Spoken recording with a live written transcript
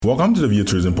Welcome to the View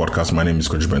Tourism Podcast. My name is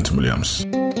Coach Benton Williams.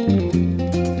 The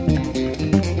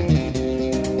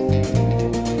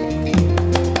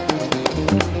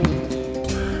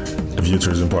View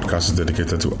Tourism Podcast is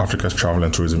dedicated to Africa's travel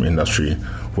and tourism industry,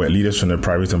 where leaders from the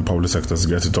private and public sectors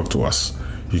get to talk to us.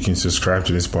 You can subscribe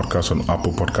to this podcast on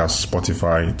Apple Podcasts,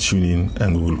 Spotify, TuneIn,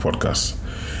 and Google Podcasts.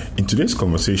 In today's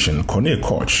conversation, Corné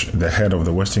Koch, the head of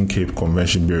the Western Cape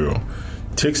Convention Bureau,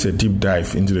 takes a deep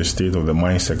dive into the state of the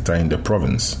mine sector in the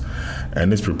province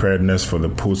and its preparedness for the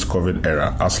post-COVID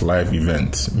era as live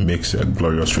event makes a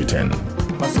glorious return.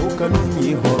 So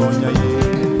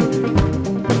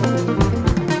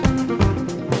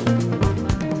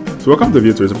welcome to the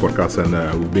View Tourism Podcast, and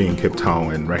we've been in Cape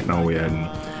Town, and right now we are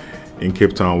in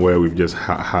Cape Town, where we've just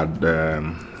had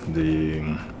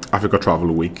the Africa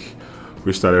Travel Week.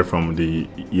 We started from the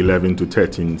 11th to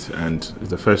 13th, and it's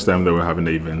the first time that we're having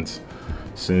the event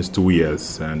since 2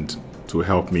 years. And to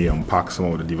help me unpack some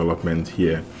of the development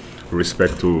here with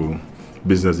respect to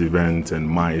business events and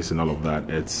MICE and all of that,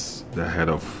 it's the head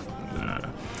of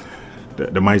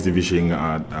the MICE division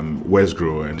at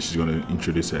Wesgro, and she's going to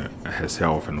introduce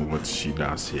herself and what she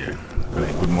does here.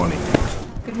 Good morning.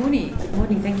 Good morning. Good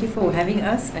morning. Thank you for having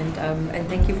us, and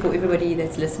thank you for everybody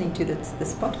that's listening to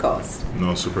this podcast.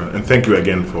 No, super. And thank you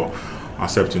again for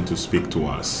accepting to speak to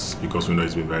us, because we know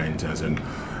it's been very intense. And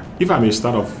if I may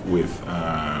start off with,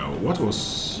 what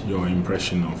was your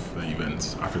impression of the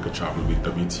event, Africa Travel Week,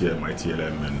 WTM,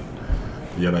 ITLM, and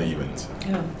the other events?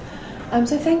 Yeah.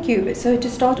 So thank you. So to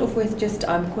start off with, just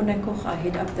Corné Koch, I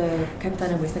head up the Cape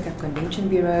Town and Western Cape Convention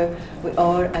Bureau. We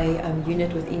are a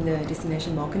unit within the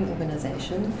Destination Marketing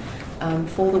Organization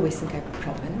for the Western Cape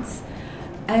province.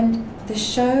 And the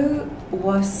show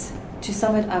was, to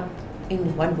sum it up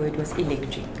in one word, was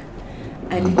electric.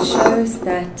 And it shows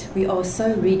that we are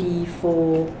so ready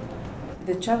for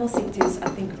the travel sectors, I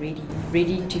think,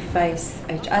 ready to face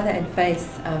each other and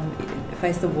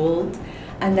face the world,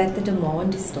 and that the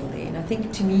demand is still there. And I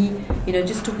think, to me,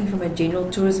 just talking from a general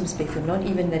tourism perspective, not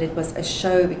even that it was a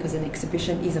show, because an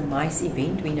exhibition is a MICE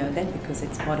event, we know that because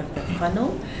it's part of the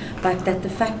funnel, but that the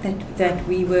fact that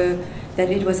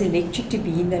it was electric to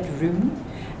be in that room,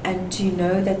 and to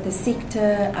know that the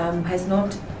sector has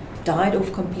not died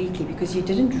off completely, because you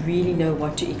didn't really know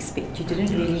what to expect. You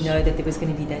didn't really know that there was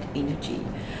going to be that energy.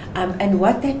 And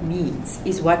what that means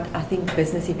is what I think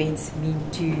business events mean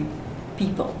to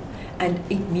people. And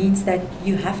it means that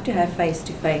you have to have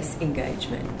face-to-face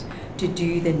engagement to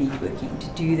do the networking, to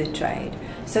do the trade.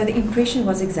 So the impression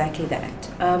was exactly that.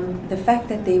 The fact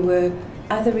that there were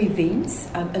other events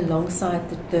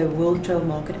alongside the World Travel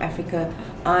Market Africa,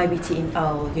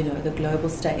 IBTML, the global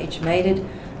stage, made it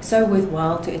so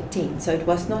worthwhile to attend. So it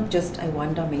was not just a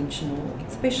one-dimensional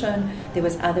exhibition, there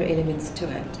was other elements to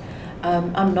it.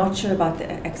 I'm not sure about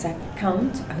the exact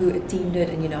count, who attended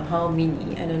and how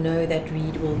many, and I know that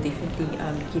Reed will definitely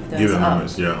give those out.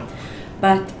 Numbers, yeah.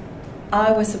 But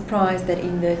I was surprised that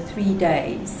in the 3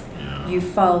 days, you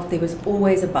felt there was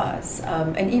always a buzz,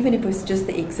 and even if it was just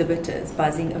the exhibitors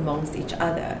buzzing amongst each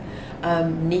other,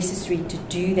 necessary to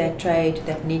do that trade,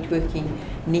 that networking,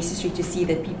 necessary to see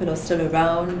that people are still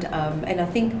around, and I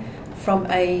think from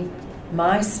a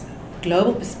MICE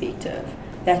global perspective,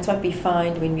 that's what we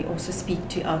find when we also speak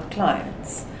to our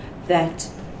clients, that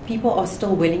people are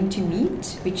still willing to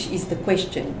meet, which is the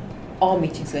question. Are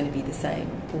meetings going to be the same?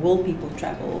 Will people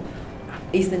travel?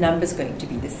 Is the numbers going to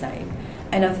be the same?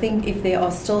 And I think if there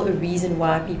are still a reason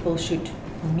why people should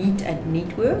meet and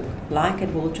network, like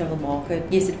at World Travel Market,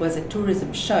 yes, it was a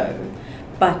tourism show,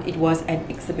 but it was an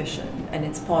exhibition, and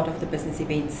it's part of the business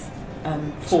events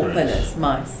 4 pillars,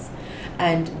 MICE.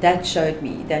 And that showed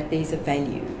me that there's a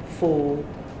value for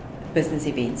business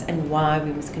events, and why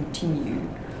we must continue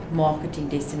marketing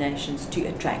destinations to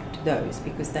attract those,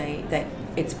 because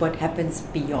it's what happens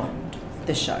beyond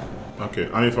the show. Okay,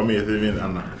 I mean, for me, it's even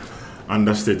an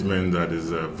understatement that is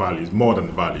value, is more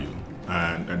than value,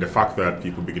 and the fact that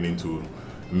people beginning to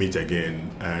meet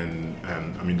again, and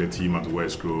I mean, the team at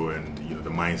Wesgro and the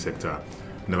mine sector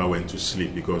never went to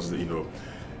sleep, because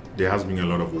there has been a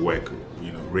lot of work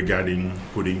regarding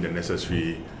putting the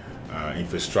necessary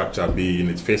infrastructure, be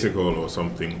it physical or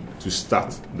something, to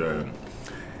start the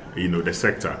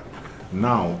sector.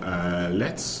 Now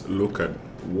let's look at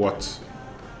what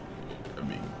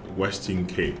Western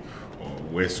Cape or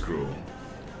Wesgro,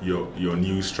 your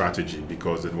new strategy,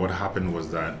 because then what happened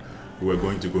was that we were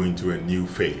going to go into a new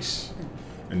phase,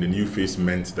 and the new phase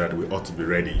meant that we ought to be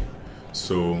ready.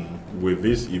 So with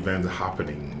this event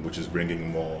happening, which is bringing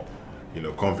more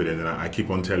confidence, and I keep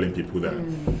on telling people that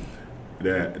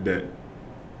the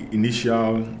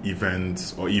initial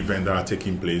events that are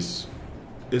taking place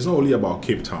it's not only about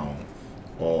Cape Town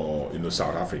or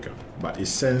South Africa, but it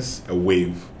sends a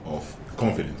wave of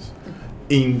confidence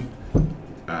in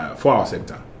for our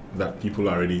sector that people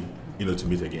are ready to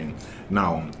meet again.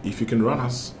 Now, if you can run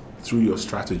us through your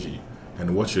strategy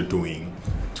and what you're doing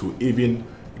to even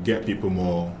get people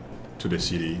more to the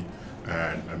city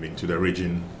and to the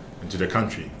region and to the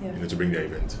country, to bring their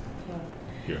event.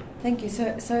 Yeah. Thank you.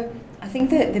 So I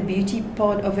think that the beauty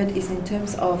part of it is in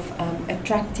terms of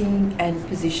attracting and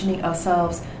positioning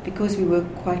ourselves, because we work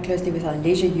quite closely with our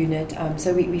leisure unit,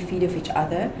 so we feed off each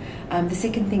other. The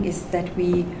second thing is that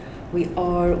we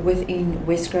are within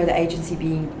Wesgro, the agency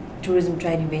being tourism,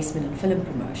 trade, investment and film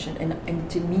promotion, and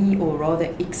to me, or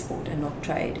rather export and not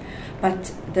trade.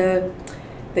 But the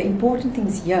important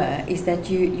things here is that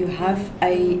you have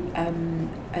a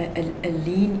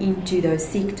lean into those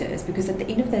sectors, because at the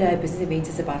end of the day, business events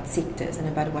is about sectors and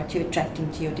about what you're attracting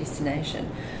to your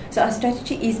destination. So our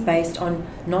strategy is based on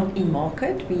not in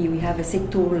market. We have a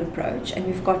sectoral approach, and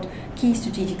we've got key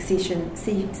strategic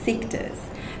sectors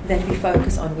that we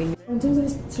focus on. In terms of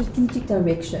strategic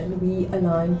direction, we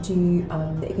align to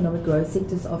the economic growth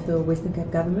sectors of the Western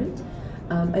Cape government,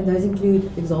 and those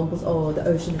include examples of the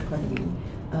ocean economy,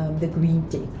 the green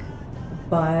tech,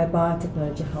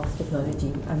 biotechnology, health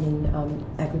technology, and then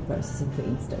agri-processing, for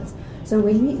instance. So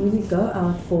when we go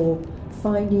out for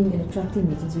finding and attracting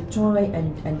meetings, we try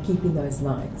and keep in those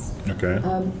lines. Okay.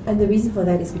 And the reason for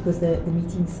that is because the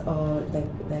meetings are, they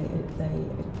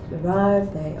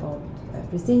arrive, they are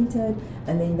presented,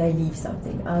 and then they leave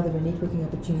something, either a networking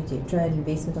opportunity, a trade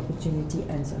investment opportunity,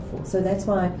 and so forth. So that's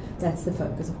why that's the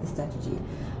focus of the strategy.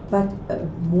 But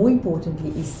more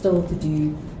importantly is still to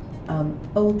do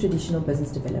old traditional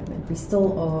business development. We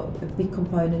still are, a big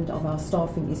component of our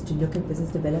staffing is to look at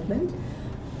business development,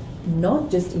 not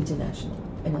just international.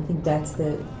 And I think that's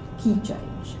the key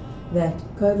change, that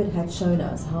COVID had shown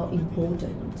us how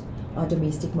important our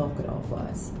domestic market are for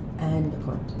us and the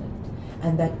continent.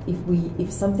 And that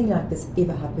if something like this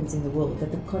ever happens in the world,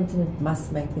 that the continent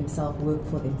must make themselves work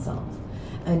for themselves.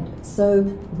 And so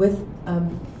with,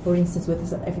 for instance, with the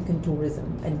South African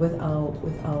tourism and with our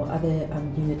other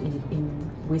unit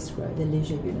in Wesgro, the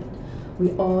leisure unit,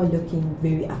 we are looking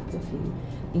very actively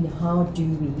in how do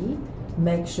we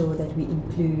make sure that we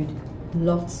include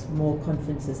lots more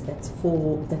conferences that's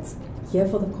here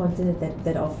for the continent,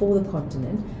 that are for the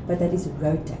continent, but that is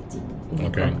rotating in the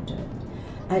continent.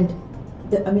 And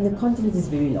the continent is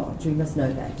very large. We must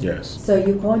know that. Yes. So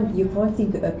you can't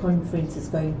think a conference is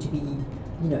going to be,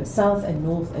 South and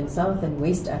North and South and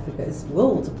West Africa is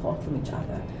worlds apart from each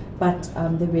other. But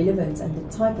the relevance and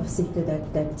the type of sector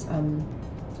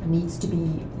that needs to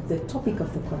be the topic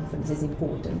of the conference is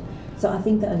important. So I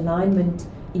think the alignment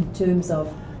in terms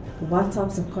of what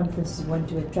types of conferences you want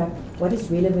to attract, what is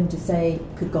relevant to, say,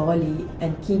 Kigali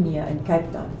and Kenya and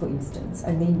Cape Town, for instance,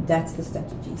 and then that's the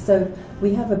strategy. So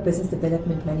we have a business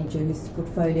development manager whose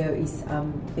portfolio is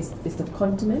the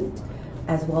continent,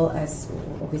 as well as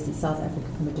obviously South Africa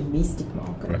from a domestic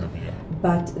market. Right, yeah.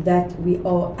 But that we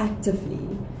are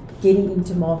actively getting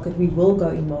into market. We will go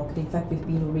in market. In fact, we've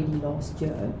been already last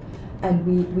year, and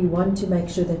we want to make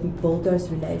sure that we build those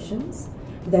relations,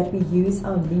 that we use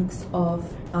our links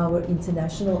of our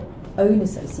international own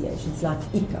associations like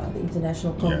ICA, the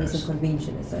International Congress and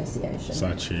Convention Association.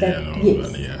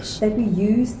 That we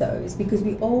use those, because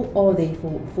we all are there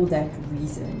for that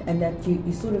reason, and that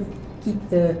you sort of keep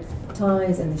the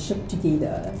ties and the ship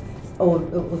together, or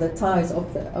the ties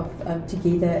of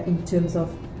together in terms of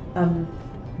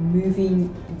moving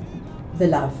the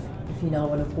love, if you now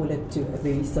want to call it to a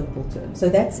very simple term. So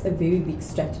that's a very big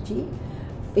strategy.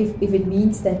 If it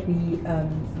means that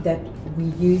we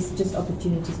use just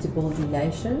opportunities to build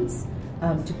relations,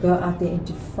 to go out there and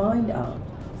to find out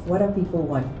what are people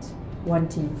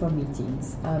wanting from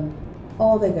meetings.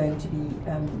 Are they going to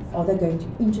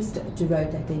be interested to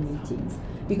rotate their meetings?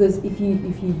 Because if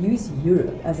you use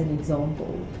Europe as an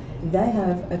example, they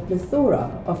have a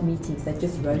plethora of meetings that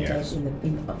just rotate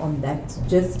on that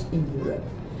just in Europe.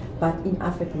 But in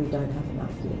Africa, we don't have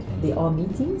enough yet. There are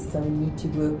meetings, so we need to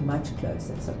work much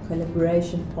closer. So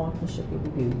collaboration, partnership will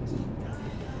be very key.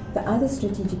 The other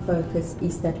strategic focus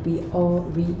is that we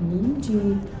need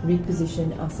to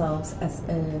reposition ourselves as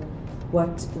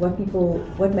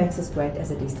what makes us great as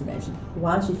a destination.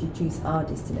 Why should you choose our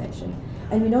destination?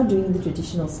 And we're not doing the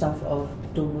traditional stuff of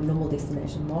normal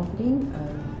destination marketing,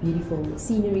 beautiful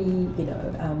scenery,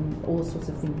 all sorts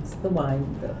of things, the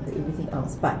wine, the everything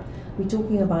else. But we're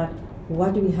talking about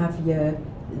what do we have here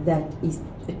that is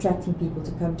attracting people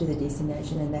to come to the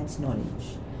destination, and that's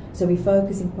knowledge. So we're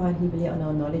focusing quite heavily on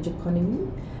our knowledge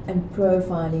economy and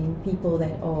profiling people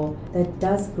that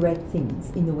does great things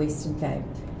in the Western Cape,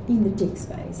 in the tech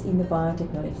space, in the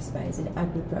biotechnology space, in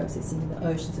agri-processing, in the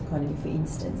oceans economy, for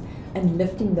instance, and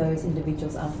lifting those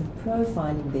individuals out and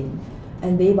profiling them.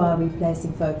 And thereby we're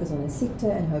placing focus on a sector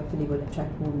and hopefully will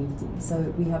attract more meetings. So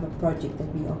we have a project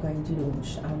that we are going to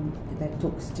launch that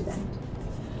talks to that.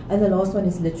 And the last one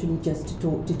is literally just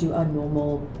to do our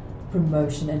normal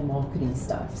promotion and marketing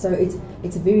stuff. So it's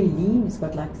very lean. It's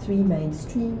got like 3 main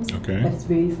streams, but it's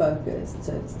very focused.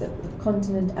 So it's the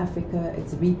continent, Africa.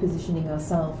 It's repositioning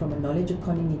ourselves from a knowledge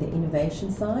economy, the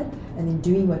innovation side, and then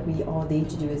doing what we are there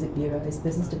to do as a bureau, is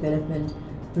business development,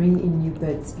 bring in new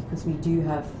bids, because we do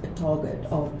have a target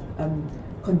of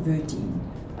converting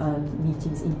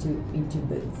meetings into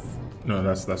bids. No,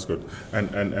 that's good.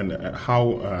 And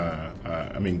how?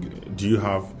 I mean, do you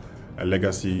have a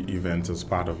legacy event as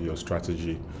part of your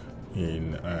strategy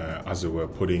in, as it were,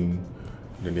 putting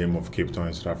the name of Cape Town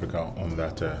in South Africa on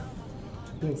that?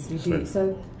 Yes, we do.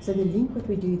 So the link, what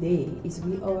we do there is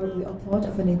we are part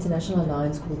of an international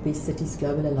alliance called BestCities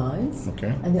Global Alliance.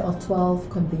 Okay. And there are 12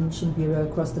 convention bureaus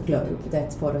across the globe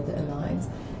that's part of the alliance.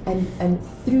 And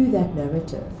through that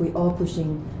narrative, we are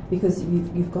pushing, because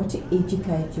you've got to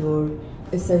educate your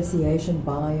association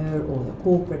buyer or the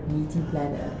corporate meeting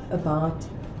planner about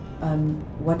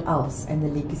what else and the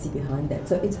legacy behind that.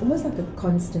 So it's almost like a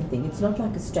constant thing. It's not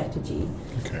like a strategy.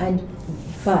 Okay.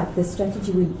 But the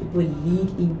strategy will lead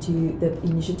into the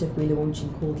initiative we're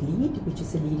launching called LEAD, which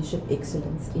is a Leadership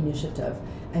Excellence Initiative.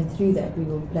 And through that we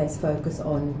will place focus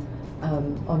on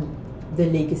the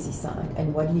legacy side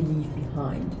and what do you leave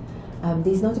behind.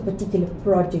 There's not a particular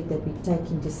project that we're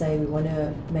taking to say we want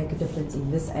to make a difference in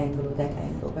this angle or that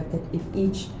angle, but that if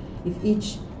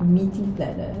each meeting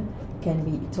planner can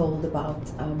be told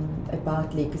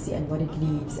about legacy and what it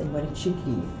leaves and what it should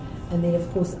leave. And then,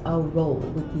 of course, our role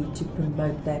would be to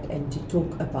promote that and to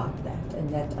talk about that. And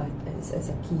that is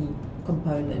a key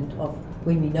component of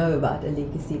when we know about a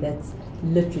legacy that's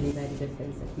literally made a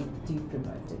difference, that we do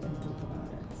promote it and talk about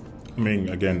it. I mean,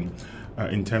 again,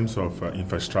 in terms of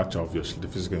infrastructure, obviously, the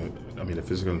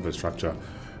physical infrastructure,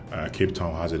 Cape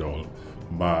Town has it all.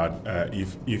 But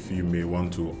if you may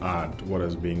want to add what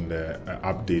has been the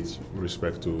updates with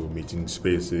respect to meeting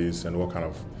spaces and what kind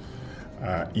of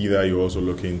either you're also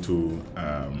looking to,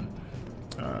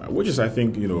 which is, I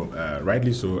think,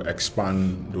 rightly so,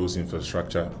 expand those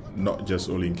infrastructure, not just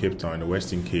only in Cape Town, in the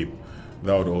Western Cape.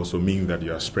 That would also mean that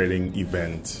you are spreading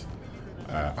events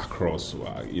across.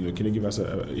 Can you give us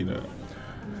a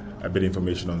bit of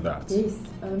information on that? Yes.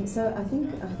 So I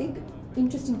think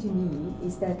interesting to me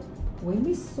is that when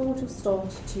we sort of start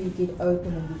to get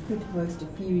open and we could host a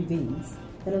few events,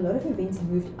 then a lot of events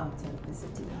moved outside the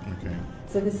city. Okay.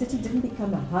 So the city didn't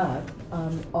become a hub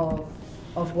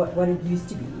of what it used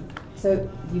to be. So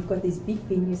you've got these big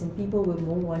venues and people were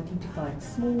more wanting to find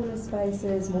smaller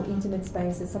spaces, more intimate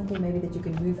spaces, something maybe that you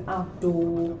can move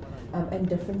outdoor, and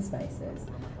different spaces.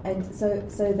 And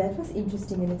so that was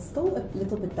interesting, and it's still a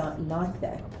little bit like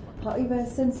that. However,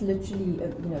 since literally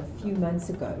a few months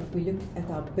ago, if we looked at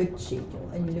our bid schedule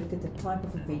and you looked at the type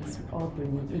of events we are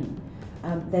bringing in,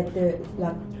 that the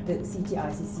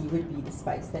CTICC would be the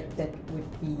space that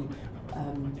would be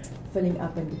filling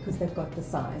up, and because they've got the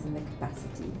size and the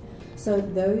capacity. So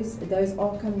those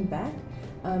are coming back,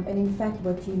 and in fact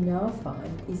what you now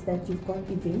find is that you've got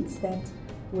events that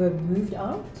were moved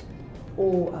out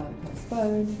or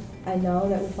postponed, and now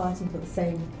that we're fighting for the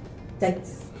same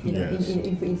dates, yes.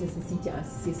 in for instance the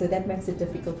CTICC, so that makes it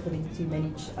difficult for them to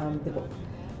manage the book.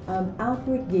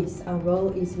 Outward, yes, our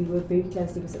role is we work very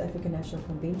closely with South African National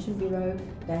Convention Bureau.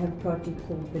 They have a project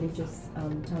called Villages,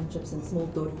 Townships and Small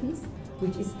Dorpies,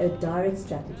 which is a direct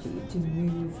strategy to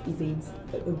move events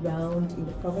around in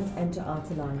the province and to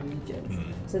outerlying regions.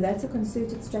 So that's a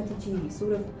concerted strategy. We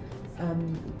sort of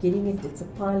getting it's a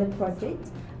pilot project,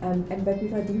 but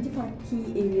we've identified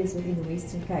key areas within the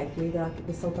Western Cape where, like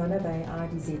the Saldanha Bay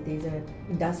RDZ, there's an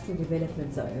industrial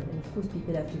development zone, and of course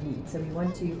people have to meet. So we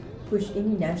want to push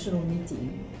any national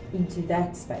meeting into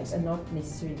that space and not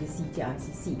necessarily the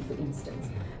CTICC, for instance.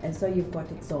 And so you've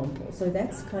got examples. So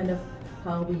that's kind of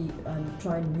how we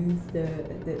try and move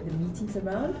the meetings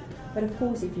around. But of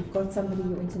course, if you've got somebody,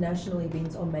 your international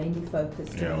events are mainly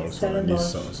focused on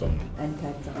Stellenbosch and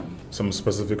Cape Town. Some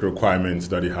specific requirements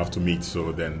that you have to meet,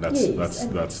 so then that's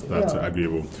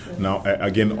agreeable. Yeah. Now,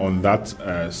 again, on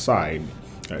that side,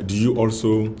 do you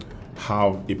also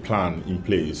have a plan in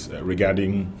place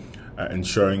regarding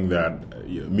ensuring that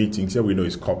meetings, we know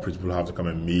it's corporate, people have to come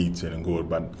and meet and go,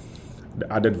 but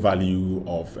the added value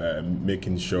of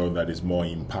making sure that it's more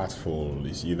impactful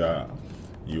is either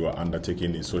you are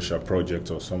undertaking a social project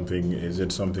or something. Is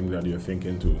it something that you're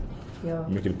thinking to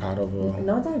make it part of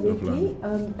not directly,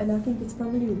 and I think it's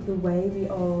probably the way we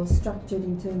are structured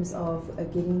in terms of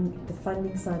getting the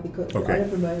funding side, because we are a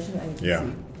promotion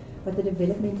agency. But the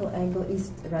developmental angle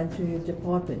is run through the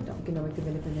Department of Economic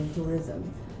Development and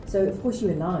Tourism. So of course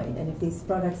you align, and if there's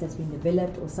products that's been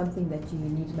developed or something that you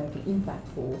need to make an impact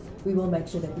for, we will make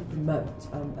sure that we promote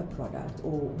a product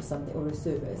or something or a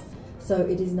service. So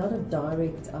it is not a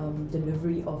direct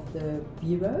delivery of the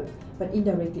bureau, but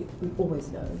indirectly we always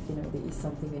know, there is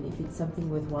something, and if it's something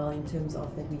worthwhile in terms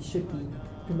of that we should be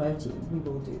promoting, we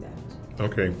will do that.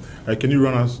 Okay, can you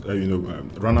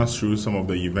run us through some of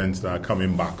the events that are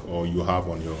coming back, or you have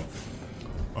on your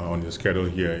schedule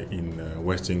here in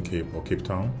Western Cape or Cape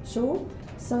Town? Sure.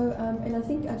 So, and I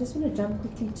think I just want to jump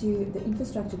quickly to the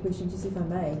infrastructure question, just if I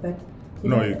may, but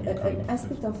an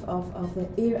aspect of the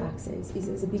air access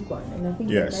is a big one, and I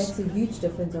think it makes a huge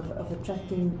difference of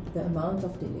attracting the amount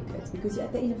of delegates, because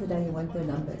at the end of the day you want the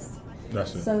numbers.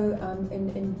 That's it. So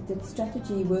and the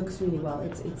strategy works really well.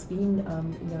 It's been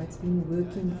it's been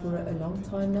working for a long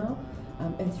time now,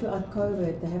 and throughout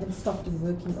COVID they haven't stopped in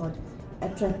working on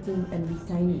attracting and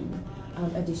retaining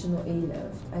additional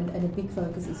airlift, and a big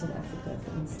focus is on Africa,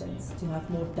 for instance, to have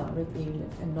more direct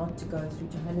airlift and not to go through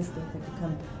Johannesburg, but to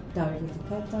come directly to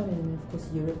Cape Town, and then of course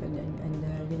Europe and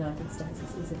the United States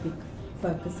is a big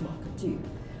focus market too.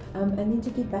 And then to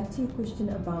get back to your question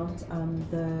about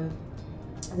the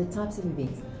types of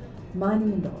events,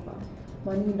 Mining Indaba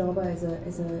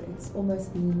it's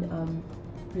almost been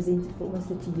presented for almost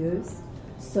 30 years.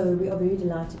 So we are very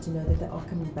delighted to know that they are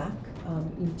coming back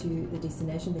into the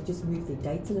destination. They just moved their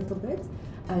dates a little bit,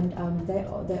 and they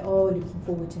are looking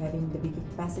forward to having the bigger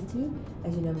capacity.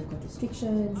 As you know, we've got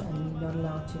restrictions, and we're not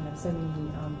allowed to have so many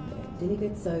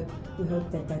delegates. So we hope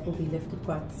that will be lifted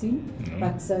quite soon. Mm-hmm.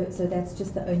 But so that's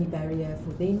just the only barrier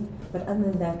for them. But other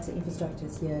than that, the infrastructure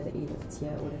is here, the airlifts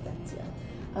here, all of that's here.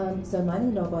 So Mining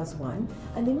Indaba is one,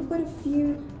 and then we've got a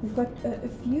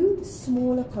few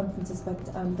smaller conferences, but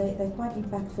they're quite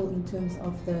impactful in terms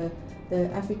of the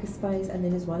Africa space, and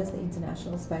then as well as the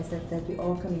international space that we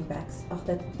are coming back.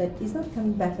 That is not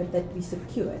coming back, but that we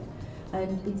secured.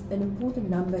 And it's an important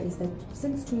number is that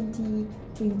since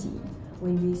 2020,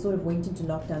 when we sort of went into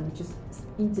lockdown, which is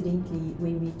incidentally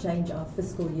when we change our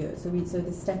fiscal year. So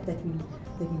the stat that we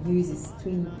use is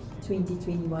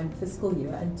 2021 fiscal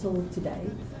year until today.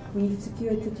 We've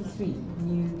secured 33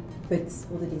 new bids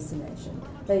for the destination.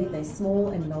 They're small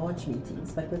and large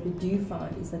meetings, but what we do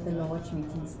find is that the large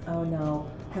meetings are now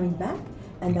coming back,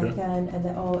 and I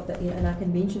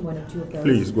can mention one or two of those.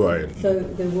 Please go ahead. So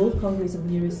the World Congress of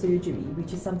Neurosurgery,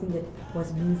 which is something that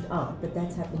was moved out, but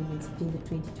that's happening in September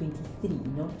 2023,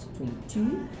 not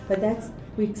 22. But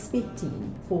we're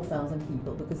expecting 4,000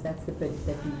 people, because that's the bid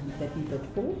that we bid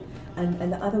for.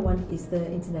 And the other one is the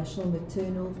International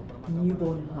Maternal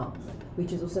Newborn Health,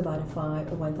 which is also about a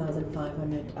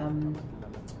 1,500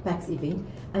 packs event,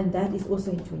 and that is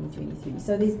also in 2023.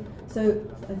 So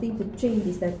I think the trend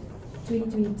is that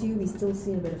 2022 we still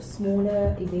see a bit of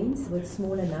smaller events with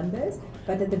smaller numbers,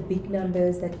 but that the big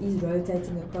numbers that is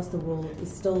rotating across the world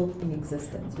is still in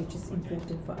existence, which is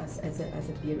important for us as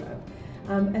a bureau.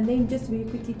 And then just very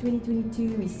quickly,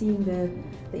 2022 we're seeing the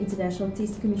International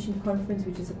Test Commission Conference,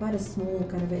 which is quite a small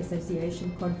kind of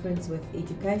association conference with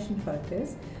education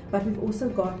focus, but we've also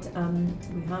got I'm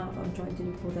trying to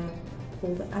look for the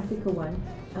Africa one.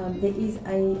 There is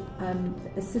a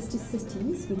Sister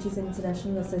Cities, which is an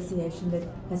international association that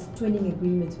has twinning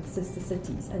agreements with sister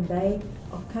cities, and they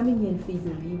are coming here in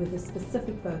February with a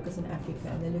specific focus on Africa,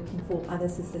 and they're looking for other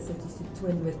sister cities to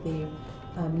twin with their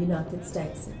United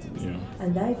States cities. Yeah.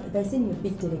 And they're sending a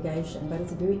big delegation, but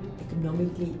it's a very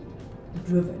economically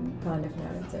driven kind of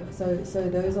narrative. So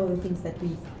those are the things that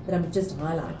I'm just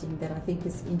highlighting that I think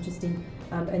is interesting.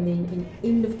 And then in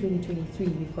end of 2023,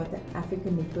 we've got the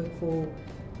African Network for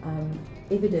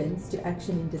Evidence to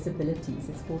Action in Disabilities.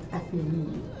 It's called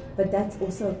AFRINED, but that's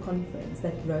also a conference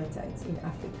that rotates in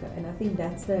Africa, and I think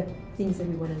that's the things that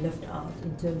we want to lift out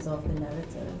in terms of the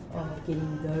narrative of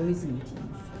getting those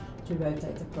meetings to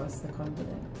rotate across the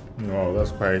continent. No,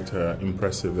 that's quite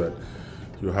impressive that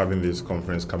you're having this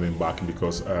conference coming back,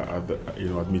 because at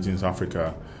Meetings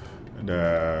Africa,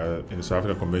 the South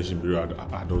Africa Convention Bureau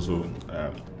had also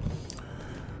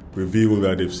revealed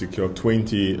that they've secured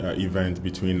 20 events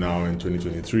between now and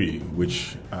 2023,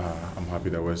 which I'm happy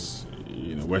that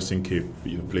Western Cape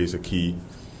plays a key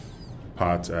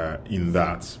part in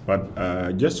that.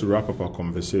 But just to wrap up our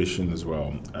conversation as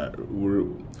well,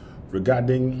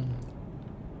 regarding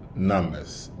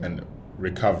numbers and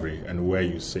recovery and where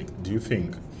you sit, do you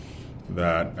think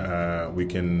that we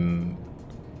can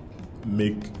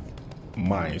make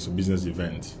MICE, a business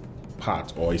event,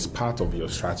 part or is part of your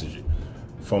strategy,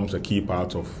 forms a key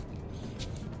part of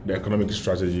the economic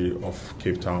strategy of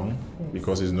Cape Town,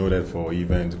 because it's noted for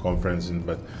event, conferencing,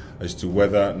 but as to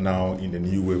whether now in the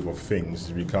new wave of things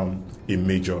it's become a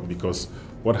major, because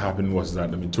what happened was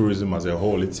that tourism as a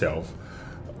whole itself,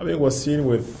 was seen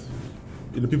with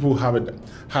people had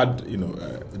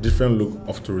a different look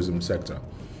of tourism sector,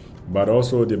 but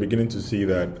also they're beginning to see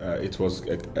that it was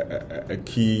a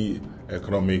key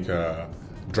economic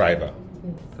driver,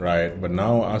 right? But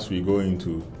now as we go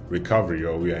into recovery,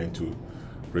 or we are into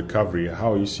recovery,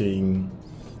 how are you seeing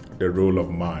the role of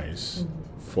MICE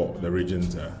for the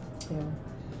regions there?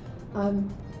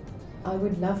 I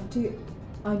would love to.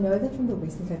 I know that from the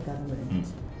Western Cape government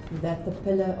that the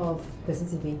pillar of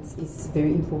business events is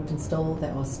very important still. They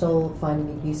are still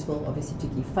finding it useful, obviously, to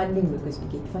give funding, because we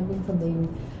get funding from them.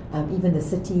 Even the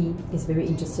city is very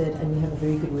interested, and we have a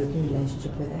very good working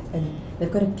relationship with that. And they've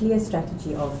got a clear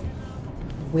strategy of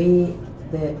where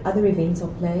the other events are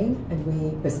playing and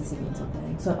where business events are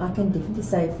playing. So I can definitely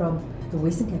say from the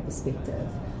Western Cape perspective,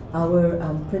 our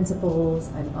principals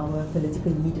and our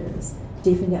political leaders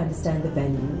definitely understand the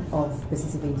value of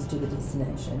business events to the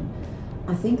destination.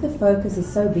 I think the focus is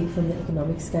so big from the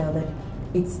economic scale that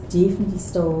it's definitely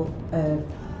still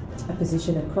a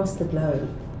position across the globe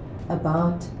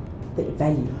about the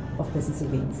value of business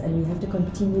events, and we have to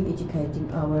continue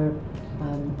educating our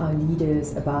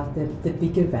leaders about the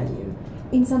bigger value.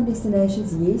 In some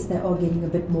destinations, yes, they are getting a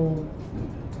bit more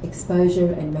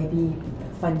exposure and maybe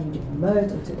funding to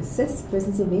promote or to assist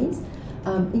business events.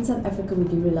 In South Africa, we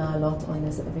do rely a lot on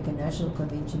the South African National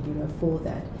Convention Bureau for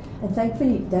that. And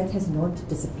thankfully, that has not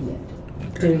disappeared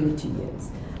during the 2 years.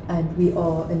 And we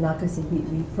are, and like I said,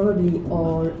 we probably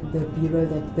are the bureau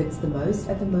that bids the most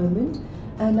at the moment.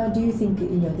 And I do think,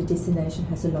 the destination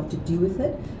has a lot to do with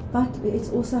it. But it's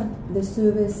also the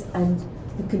service and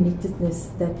the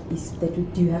connectedness that we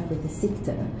do have with the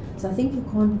sector. So I think you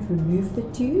can't remove the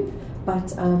two, but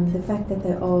the fact that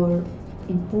they are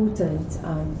important,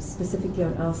 specifically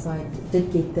on our side,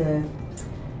 did get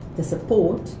the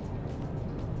support,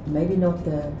 maybe not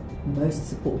the most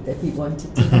support that we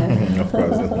wanted to have, of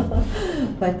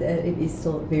course. but it is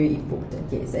still very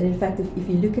important, yes. And in fact, if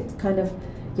you look at kind of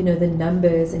the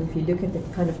numbers, and if you look at the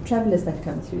kind of travellers that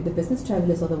come through, the business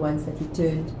travellers are the ones that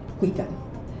returned quicker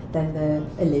than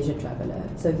a leisure traveller.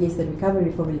 So yes, the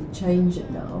recovery probably changed it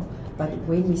now, but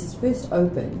when we first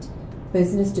opened,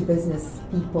 business to business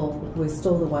people were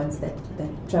still the ones that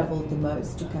travelled the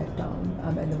most to Cape Town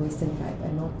and the Western Cape,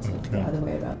 and not the other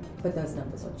way around. But those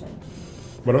numbers are changing.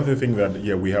 But don't you think that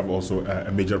we have also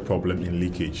a major problem in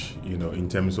leakage, in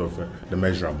terms of the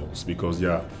measurables? Because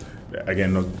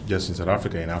again, not just in South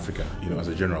Africa, in Africa, as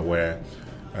a general, where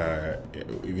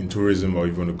in tourism, or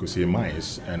even you could say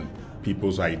MICE, and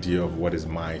people's idea of what is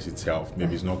MICE itself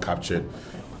maybe is not captured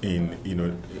in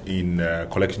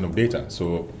collection of data.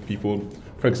 So people,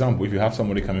 for example, if you have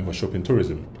somebody coming for shopping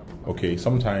tourism,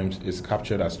 sometimes it's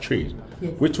captured as trade,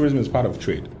 which tourism is part of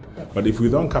trade. But if we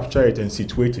don't capture it and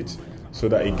situate it so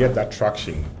that it get that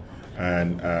traction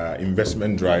and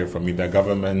investment drive from either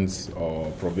governments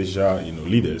or provincial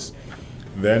leaders,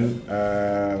 then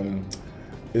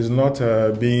it's not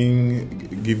being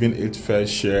given its fair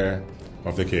share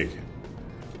of the cake.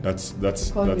 That's the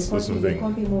thing. You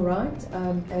can't be more right.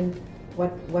 And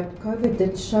what COVID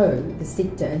did show the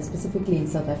sector, and specifically in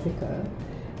South Africa,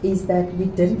 is that we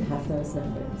didn't have those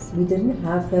numbers.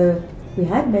 We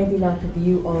had maybe like a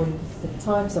view on the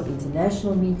types of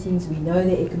international meetings. We know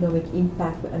their economic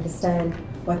impact. We understand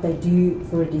what they do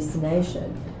for a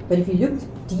destination. But if you looked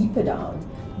deeper down,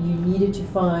 you needed to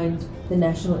find the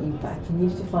national impact. You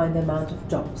needed to find the amount of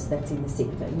jobs that's in the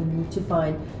sector. You need to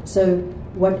find. So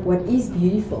what is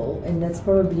beautiful, and that's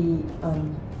probably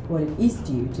what it is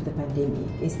due to the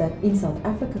pandemic, is that in South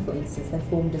Africa, for instance, they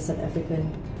formed a South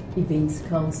African Events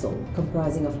Council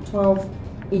comprising of 12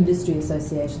 industry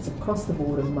associations across the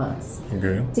board of MICE,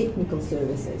 technical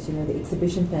services, the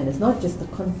exhibition planners, not just the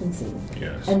conferencing.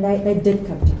 Yes. And they did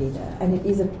come together, and it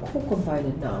is a core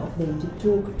component now for them to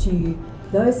talk to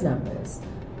those numbers,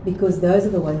 because those are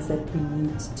the ones that we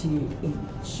need to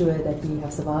ensure that we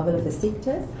have survival of the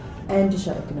sector and to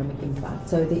show economic impact.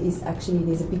 So there's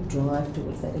a big drive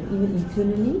towards that, and even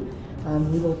internally,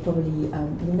 we will probably,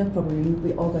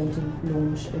 we are going to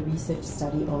launch a research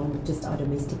study on just our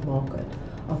domestic market,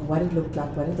 of what it looked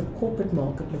like, what did the corporate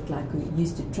market look like we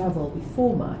used to travel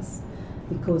before MICE.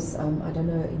 Because I don't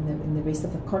know in the rest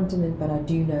of the continent, but I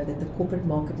do know that the corporate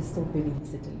market is still very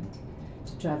hesitant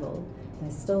to travel, they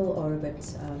still are a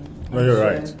bit. No, you're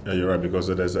right. Yeah, you're right, because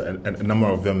there's a number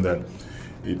of them that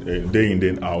day in,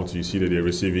 day out, you see that they're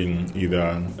receiving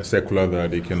either a circular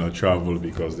that they cannot travel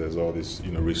because there's all these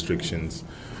restrictions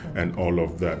and all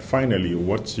of that. Finally,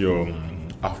 what's your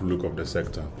outlook of the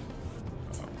sector?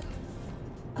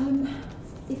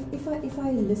 If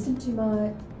I listen to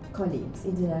my colleagues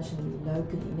internationally,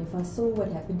 locally, and if I saw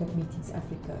what happened at Meetings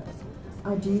Africa,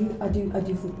 I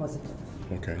do feel positive.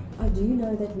 Okay. I do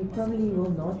know that we probably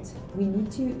will not. We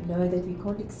need to know that we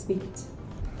can't expect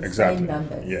the Exactly. same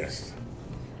numbers. Yes.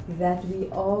 That we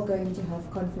are going to have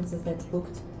conferences that's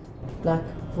booked like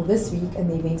for this week, and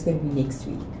the event's going to be next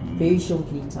week. Very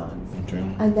short lead times. Okay.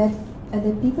 And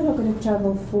that people are going to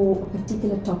travel for a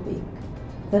particular topic.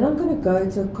 They're not going to go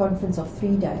to a conference of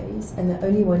 3 days and they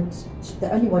only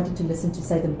wanted to listen to,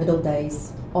 say, the middle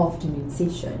day's afternoon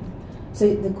session.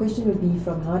 So the question would be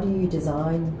from how do you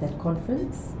design that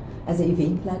conference as an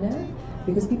event planner?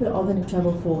 Because people are going to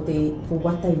travel for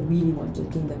what they really want to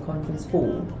attend the conference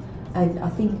for. And I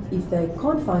think if they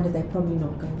can't find it, they're probably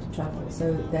not going to travel.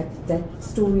 So that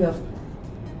story of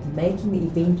making the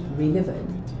event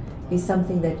relevant is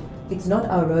something that it's not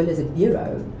our role as a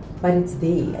bureau, but it's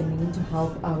there, and we need to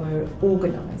help our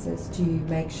organisers to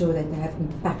make sure that they have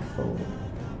impactful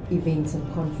events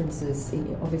and conferences,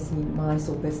 obviously MICE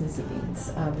or business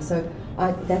events. So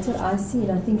that's what I see,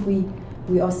 and I think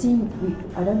we are seeing,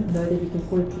 I don't know that we can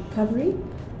call it recovery,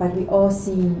 but we are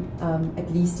seeing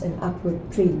at least an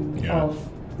upward trend of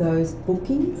those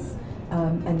bookings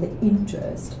and the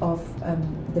interest of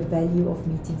the value of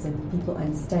meetings, and people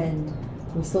understand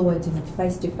we still want to meet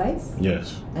face to face,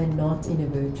 yes, and not in a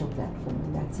virtual platform,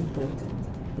 and that's important.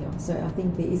 Yeah, so I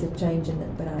think there is a change in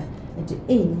that, and to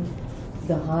end,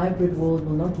 the hybrid world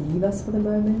will not leave us for the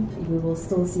moment. We will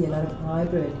still see a lot of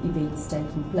hybrid events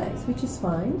taking place, which is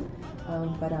fine,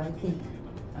 but I think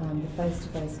the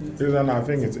face-to-face meetings. And I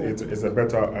think it's a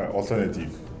better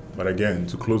alternative. But again,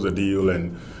 to close a deal,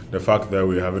 and the fact that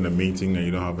we're having a meeting and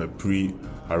you don't have a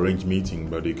pre-arranged meeting,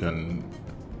 but you can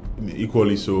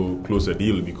equally so close a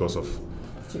deal because of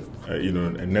a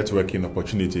networking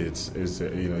opportunity. It's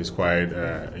quite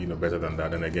better than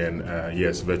that. And again,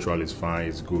 yes, virtual is fine,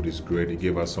 it's good, it's great. It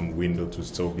gave us some window to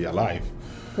still be alive.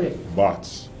 Correct.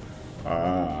 But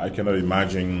I cannot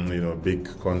imagine big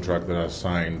contract that are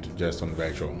signed just on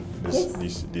virtual.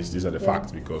 These are the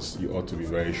facts, because you ought to be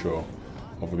very sure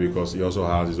of it, because he also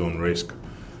has his own risk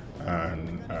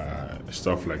and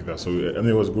stuff like that. So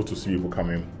it was good to see people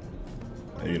coming,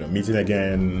 meeting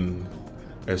again,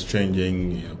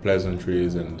 exchanging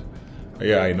pleasantries, and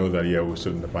I know that we're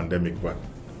still in the pandemic, but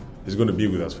it's going to be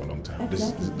with us for a long time.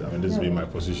 Exactly. This has been my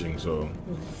position, so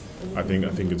I think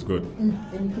it's good. And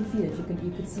you can feel it.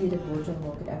 You could see it at Virtual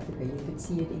Market Africa. You could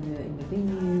see it in the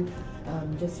venue.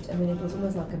 It was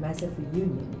almost like a massive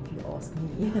reunion, if you ask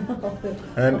me.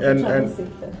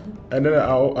 And then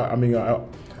I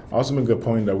also make the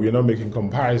point that we're not making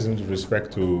comparisons with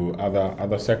respect to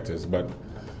other sectors, but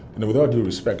with all due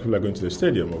respect, people are going to the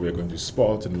stadium, or we're going to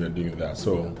sport, and we're doing that.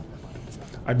 So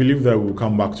I believe that we'll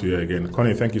come back to you again.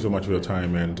 Corné, thank you so much for your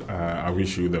time, and I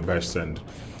wish you the best, and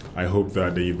I hope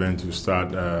that the event will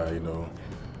start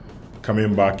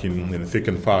coming back in thick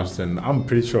and fast, and I'm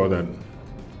pretty sure that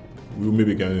we may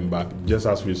be getting back, just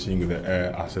as we're seeing with the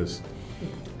air access.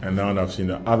 And now I've seen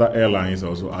the other airlines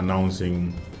also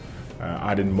announcing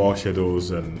adding more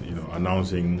schedules, and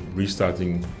announcing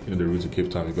restarting the route to Cape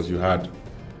Town, because you had,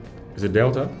 is it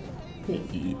Delta? Yes.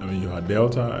 You had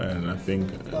Delta, and I think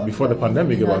before the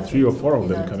pandemic, about 3 or 4 of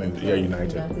them coming.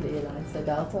 United Airlines. So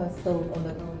Delta is still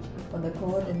on the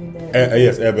card, and then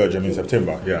yes, Air Belgium in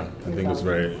September. Yeah, I think it's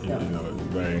very,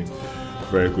 very,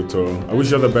 very good. So I wish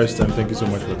you all the best, and thank you so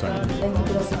much for your time. Thank you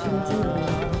for the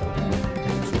opportunity.